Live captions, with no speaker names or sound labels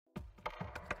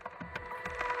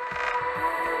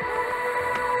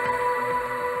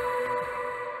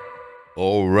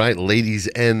All right, ladies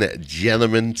and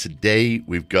gentlemen, today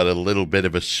we've got a little bit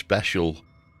of a special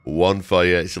one for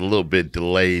you. It's a little bit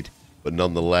delayed, but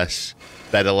nonetheless,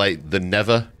 better late than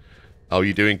never. How are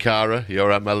you doing, Cara? You all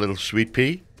right, my little sweet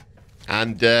pea?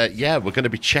 And yeah, we're going to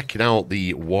be checking out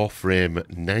the Warframe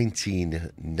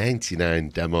 1999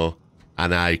 demo,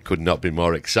 and I could not be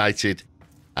more excited.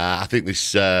 I think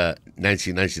this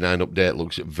 1999 update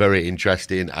looks very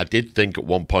interesting. I did think at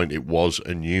one point it was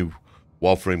a new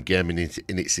Warframe game in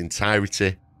its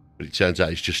entirety, but it turns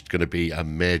out it's just going to be a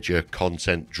major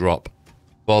content drop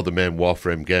for the main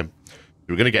Warframe game.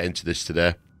 We're going to get into this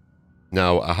today.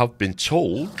 Now, I have been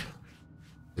told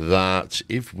that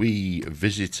if we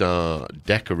visit our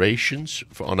decorations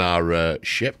on our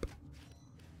ship,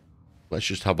 let's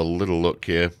just have a little look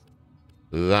here,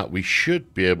 that we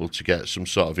should be able to get some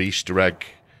sort of Easter egg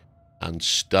and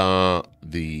start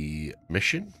the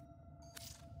mission.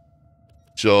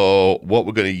 So what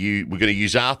we're going to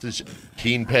use Arthur's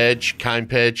kind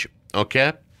page,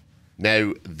 okay?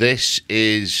 Now, this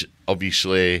is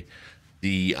obviously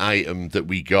the item that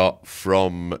we got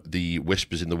from the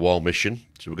Whispers in the Wall mission.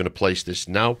 So we're going to place this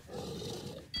now.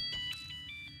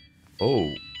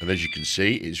 Oh, and as you can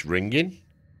see, it's ringing.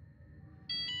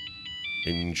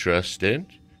 Interesting.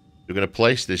 We're going to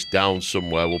place this down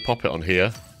somewhere. We'll pop it on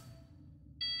here.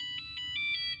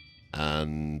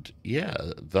 And yeah,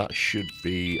 that should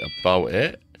be about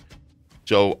it.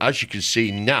 So as you can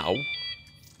see now,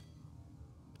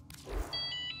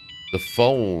 the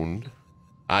phone,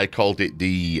 I called it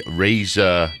the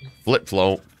Razer flip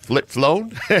phone, flip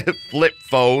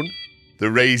phone, the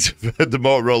Razer, the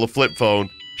Motorola flip phone,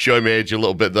 showing my age a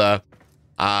little bit there,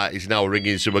 is now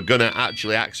ringing. So we're gonna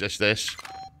actually access this.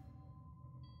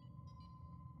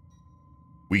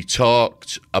 We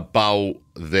talked about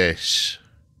this.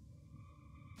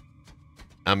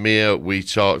 Amir, we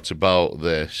talked about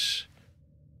this.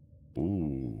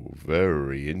 Ooh,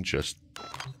 very interesting.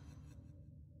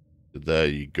 There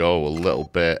you go, a little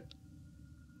bit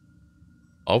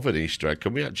of an Easter egg.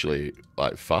 Can we actually,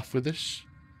 like, faff with this?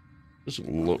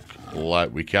 Doesn't look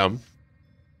like we can.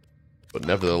 But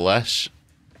nevertheless,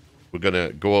 we're going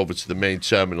to go over to the main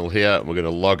terminal here, and we're going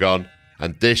to log on.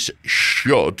 And this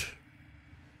should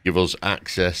give us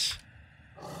access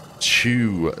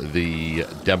to the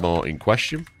demo in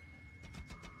question.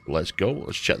 Let's go.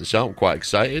 Let's check this out. I'm quite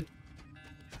excited.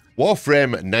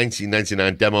 Warframe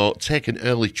 1999 demo. Take an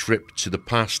early trip to the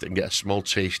past and get a small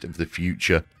taste of the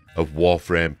future of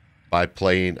Warframe by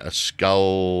playing a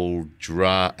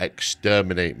Skaldra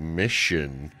Exterminate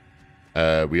mission.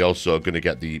 We also are going to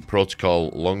get the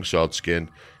Protocol Longsword skin.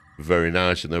 Very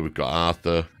nice. And then we've got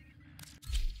Arthur.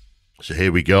 So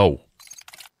here we go.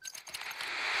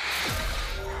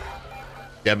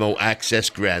 Demo access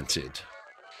granted.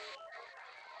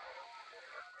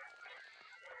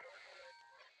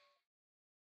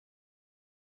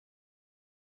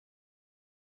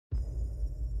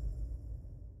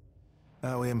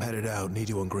 I am headed out. Need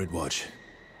you on grid watch.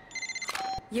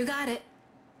 You got it.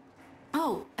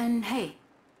 Oh, and hey,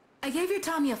 I gave your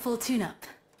Tommy a full tune-up.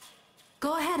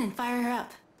 Go ahead and fire her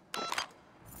up.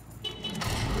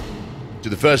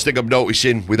 So the first thing I'm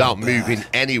noticing without moving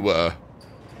anywhere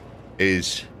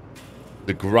is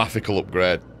the graphical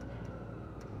upgrade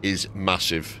is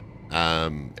massive.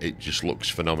 It just looks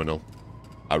phenomenal.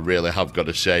 I really have got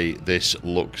to say, this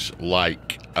looks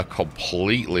like a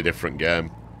completely different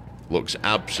game. Looks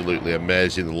absolutely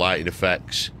amazing, the lighting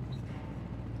effects.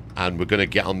 And we're going to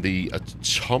get on the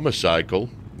Atomocycle,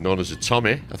 known as a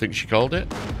Tommy, I think she called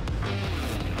it.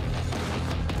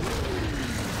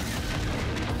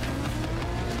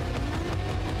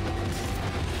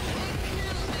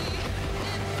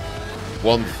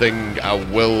 One thing I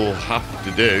will have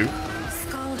to do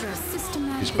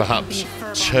is perhaps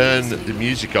turn the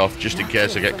music off just in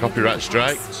case I get copyright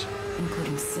strikes.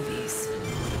 Including civvies.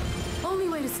 Only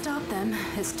way to stop them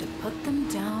is to put them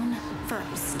down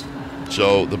first.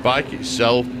 So the bike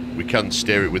itself, we can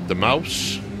steer it with the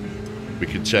mouse. We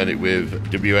can turn it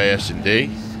with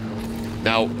WASD.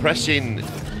 Now pressing,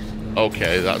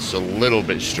 okay, that's a little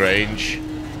bit strange.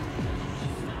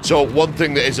 So one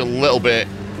thing that is a little bit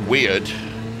weird,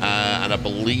 and I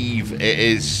believe it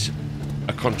is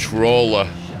a controller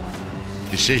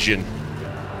decision,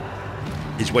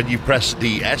 is when you press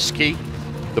the S key,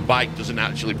 the bike doesn't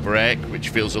actually brake, which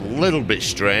feels a little bit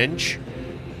strange.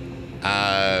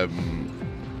 But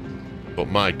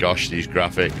my gosh, these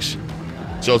graphics.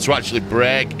 So to actually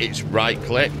brake, it's right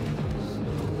click.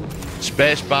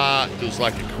 Spacebar does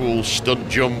like a cool stunt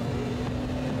jump.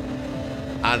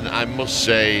 And I must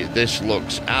say, this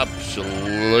looks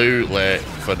absolutely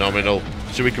phenomenal.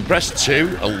 So we can press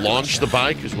 2 and launch the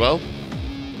bike as well.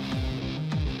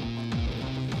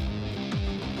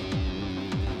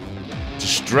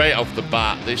 straight off the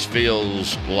bat, this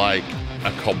feels like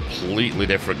a completely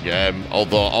different game.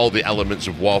 Although all the elements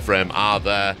of Warframe are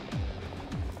there,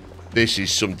 this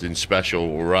is something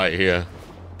special right here.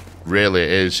 Really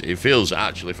it is. It feels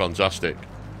actually fantastic.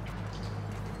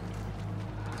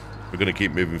 We're going to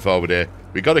keep moving forward here.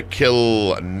 We got to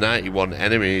kill 91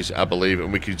 enemies, I believe,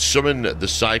 and we can summon the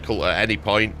cycle at any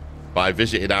point by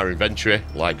visiting our inventory,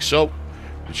 like so,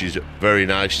 which is very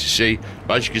nice to see.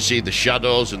 But as you can see, the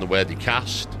shadows and the way they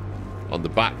cast on the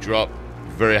backdrop,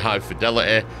 very high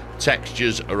fidelity.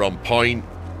 Textures are on point.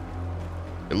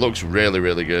 It looks really,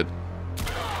 really good.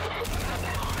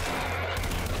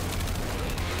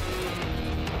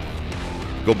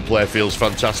 Gunplay feels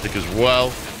fantastic as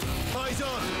well.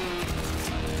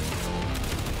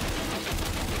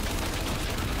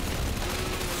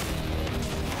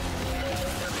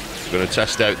 Going to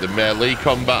test out the melee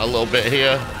combat a little bit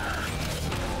here.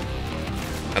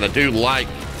 And I do like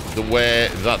the way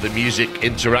that the music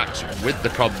interacts with the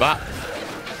combat.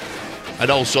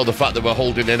 And also the fact that we're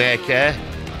holding an AK.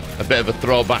 A bit of a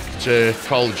throwback to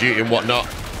Call of Duty and whatnot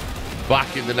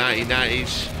back in the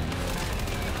 1990s.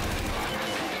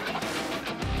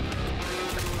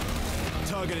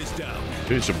 Target is down.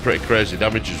 Doing some pretty crazy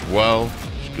damage as well.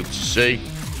 It's good to see.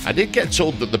 I did get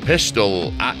told that the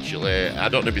pistol, actually, I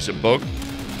don't know if it's a bug,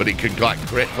 but it can like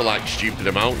crit for like stupid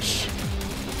amounts.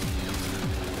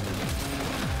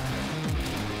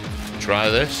 Try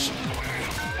this.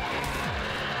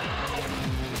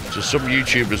 So some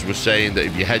YouTubers were saying that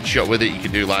if you headshot with it, you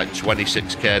can do like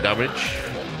 26k damage.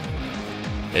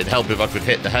 It'd help if I could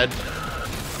hit the head,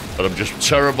 but I'm just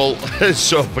terrible,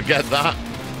 so forget that.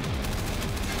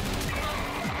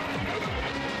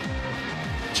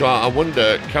 So I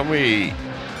wonder, can we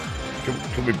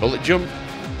bullet jump?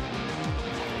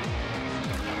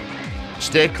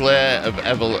 Stay clear of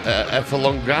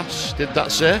Everlong grass, did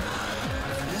that say?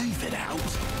 Leave it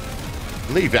out.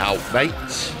 Leave it out,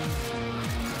 mate.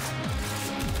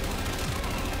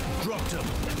 Dropped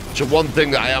him. So one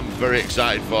thing that I am very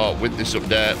excited for with this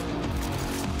update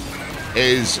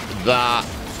is that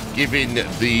giving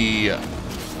the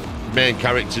main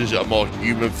characters a more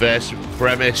human face,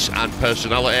 premise and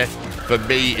personality for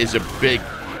me is a big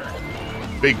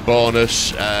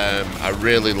bonus. I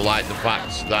really like the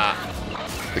fact that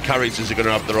the characters are going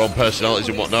to have their own personalities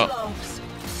and whatnot.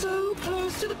 So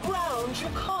close to the ground you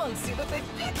can't see the big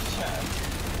picture.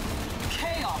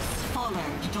 Chaos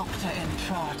followed Dr.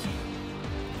 Entrati.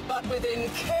 But within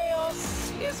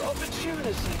chaos is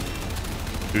opportunity.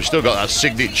 We've still got that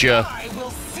signature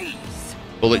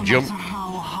bullet jump.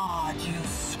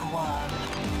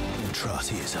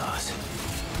 Entrati is ours.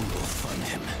 We will fund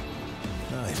him.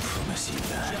 I promise you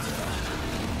that.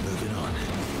 Moving on.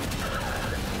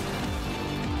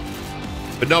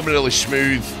 Phenomenally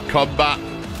smooth combat,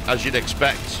 as you'd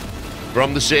expect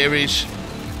from the series.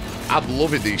 I'm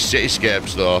loving these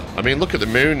cityscapes though. I mean, look at the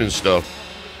moon and stuff.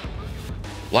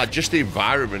 Like, just the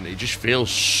environment, it just feels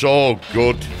so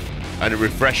good and a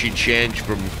refreshing change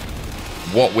from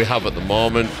what we have at the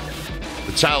moment.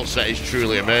 The tile set is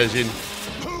truly amazing.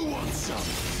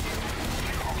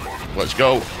 Let's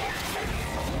go.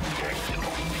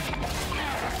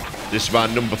 This is my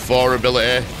number 4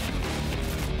 ability.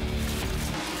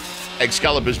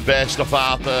 Excalibur's based off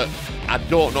Arthur. I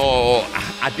don't know.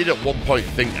 I did at one point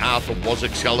think Arthur was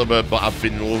Excalibur, but I've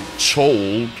been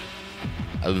told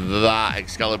that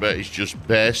Excalibur is just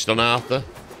based on Arthur.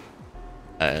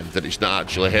 That it's not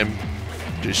actually him.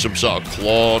 It's some sort of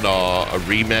clone or a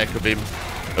remake of him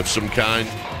of some kind.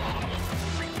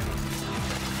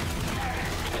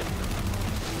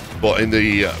 But in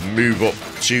the move up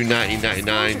to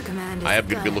 1999, I am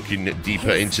going to be looking deeper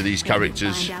into these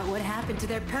characters. Find out what happened to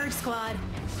their purge squad.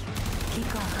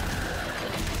 Keep going.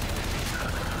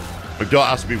 Don't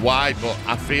ask me why, but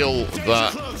I feel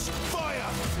that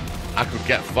I could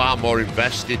get far more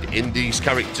invested in these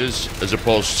characters as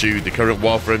opposed to the current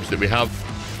Warframes that we have.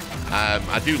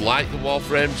 I do like the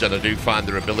Warframes and I do find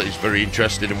their abilities very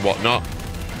interesting and whatnot.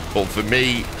 But for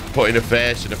me, putting a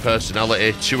face and a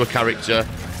personality to a character,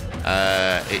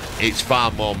 it's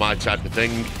far more my type of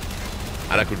thing,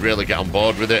 and I could really get on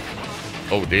board with it.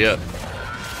 Oh dear.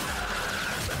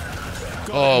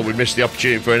 Oh, we missed the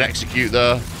opportunity for an execute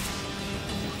there.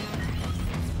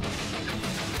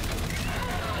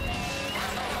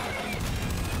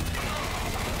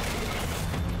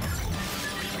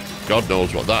 God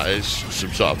knows what that is.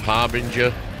 Some sort of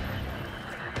harbinger.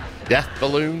 Death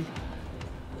balloon.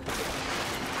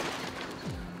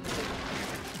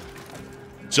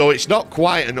 So it's not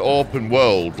quite an open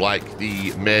world like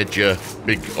the major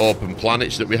big open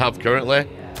planets that we have currently,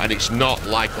 and it's not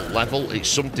like a level. It's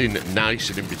something nice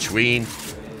and in between.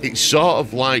 it's sort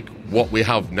of like what we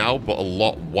have now, but a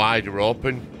lot wider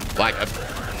open, like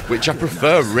which I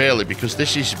prefer really, because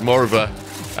this is more of a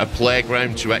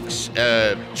playground to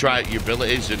try out your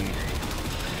abilities, and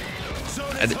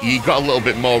you got a little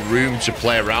bit more room to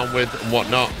play around with and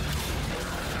whatnot,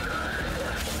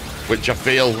 which I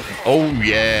feel, oh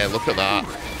yeah, look at that.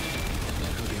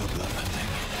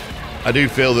 I do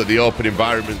feel that the open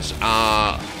environments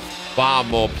are far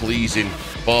more pleasing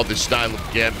for the style of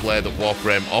gameplay that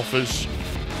Warframe offers,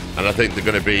 and I think they're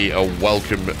going to be a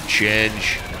welcome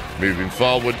change moving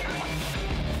forward.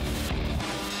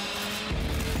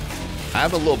 I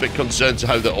am a little bit concerned to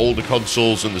how the older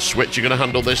consoles and the Switch are going to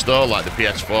handle this though, like the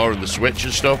PS4 and the Switch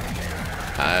and stuff,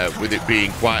 with it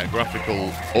being quite a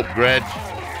graphical upgrade.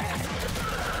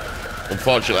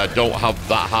 Unfortunately, I don't have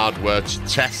that hardware to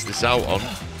test this out on.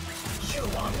 You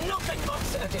are nothing but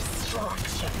a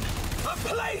distraction, a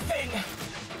plaything.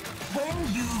 When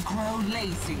you grow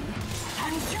lazy,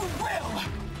 and you will,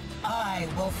 I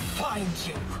will find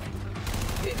you.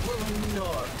 It will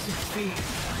not be a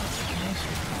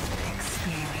pleasurable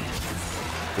experience.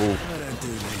 Ooh.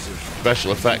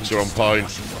 Special effects are on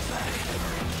point.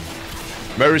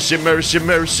 Mercy, mercy,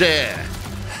 mercy.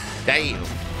 Damn.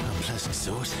 Unpleasant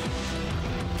sort.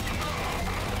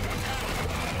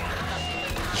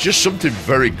 There's just something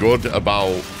very good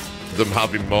about them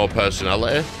having more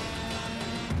personality.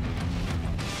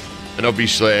 And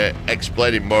obviously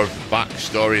explaining more of the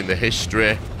backstory and the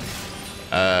history.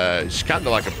 It's kind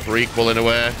of like a prequel in a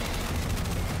way.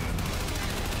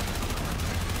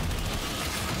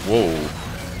 Whoa.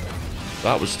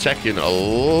 That was taking a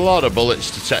lot of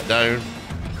bullets to take down.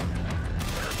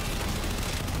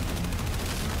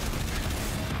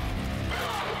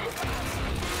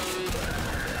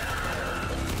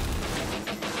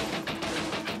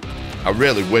 I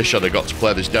really wish I'd have got to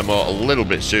play this demo a little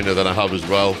bit sooner than I have as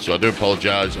well, so I do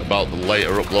apologise about the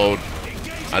later upload.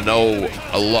 I know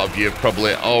a lot of you have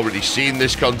probably already seen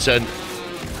this content,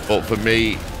 but for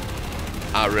me,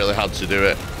 I really had to do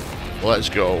it. Let's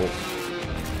go.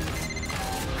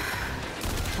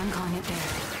 I'm calling it there.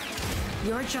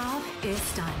 Your job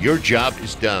is done. Your job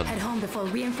is done. Head home before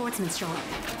reinforcements show up.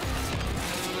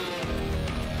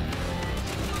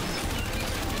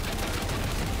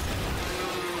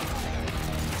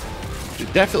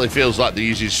 It definitely feels like they're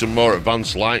using some more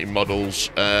advanced lighting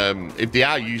models. If they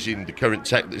are using the current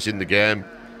tech that's in the game,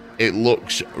 it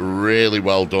looks really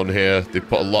well done here. They've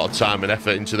put a lot of time and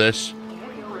effort into this.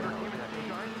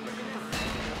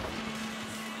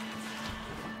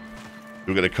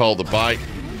 We're going to call the bite.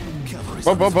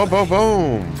 Boom, boom, boom, boom,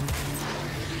 boom.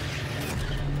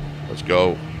 Let's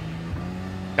go.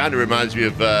 Kind of reminds me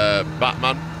of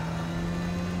Batman.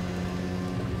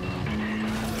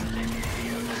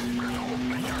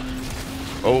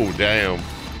 Oh, damn.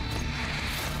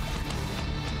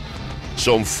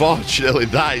 So unfortunately,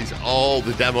 that is all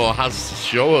the demo has to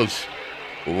show us.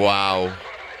 Wow.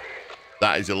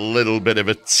 That is a little bit of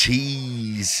a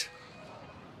tease.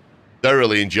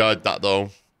 Thoroughly enjoyed that, though.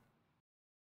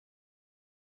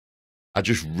 I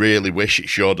just really wish it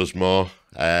showed us more.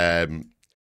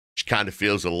 Just kind of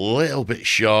feels a little bit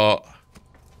short.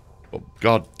 But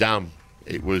god damn,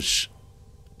 it was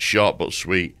short but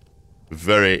sweet.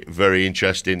 Very, very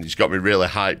interesting. It's got me really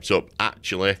hyped up.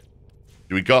 Actually,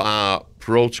 we got our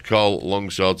protocol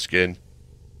longsword skin,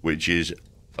 which is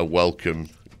a welcome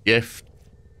gift.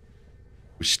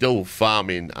 We're still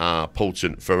farming our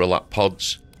potent ferrolap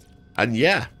pods. And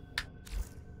yeah,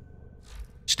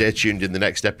 stay tuned in the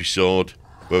next episode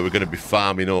where we're going to be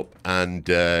farming up and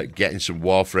getting some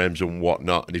Warframes and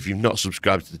whatnot. And if you've not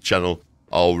subscribed to the channel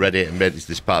already and made it to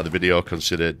this part of the video,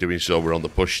 consider doing so. We're on the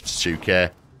push to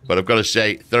 2K. But I've got to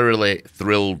say, thoroughly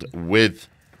thrilled with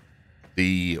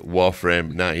the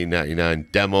Warframe 1999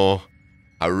 demo.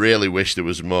 I really wish there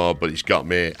was more, but it's got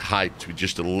me hyped with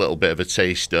just a little bit of a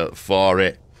taster for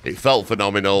it. It felt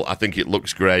phenomenal. I think it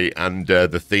looks great, and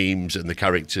the themes and the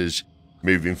characters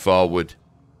moving forward,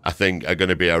 I think, are going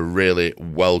to be a really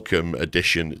welcome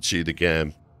addition to the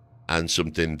game and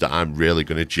something that I'm really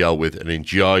going to gel with and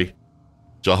enjoy.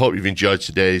 So I hope you've enjoyed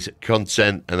today's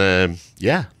content, and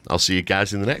yeah, I'll see you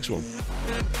guys in the next one.